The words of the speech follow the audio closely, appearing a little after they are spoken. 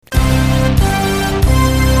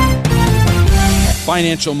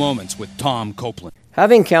Financial Moments with Tom Copeland.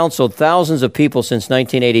 Having counseled thousands of people since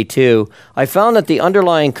 1982, I found that the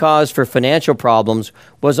underlying cause for financial problems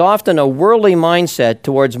was often a worldly mindset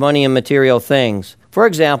towards money and material things. For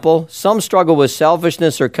example, some struggle with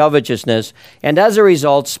selfishness or covetousness, and as a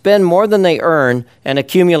result spend more than they earn and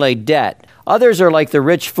accumulate debt. Others are like the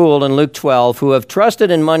rich fool in Luke 12, who have trusted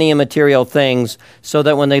in money and material things, so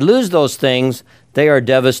that when they lose those things, they are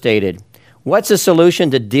devastated. What's the solution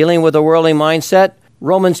to dealing with a worldly mindset?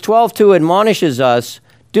 Romans 12:2 admonishes us,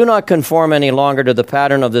 "Do not conform any longer to the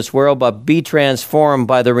pattern of this world, but be transformed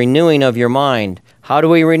by the renewing of your mind." How do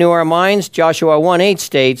we renew our minds? Joshua 1:8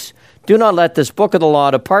 states, "Do not let this book of the law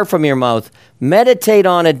depart from your mouth. Meditate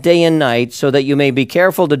on it day and night, so that you may be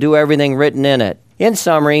careful to do everything written in it." In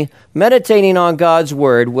summary, meditating on God's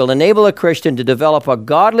Word will enable a Christian to develop a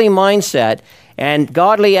godly mindset and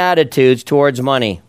godly attitudes towards money.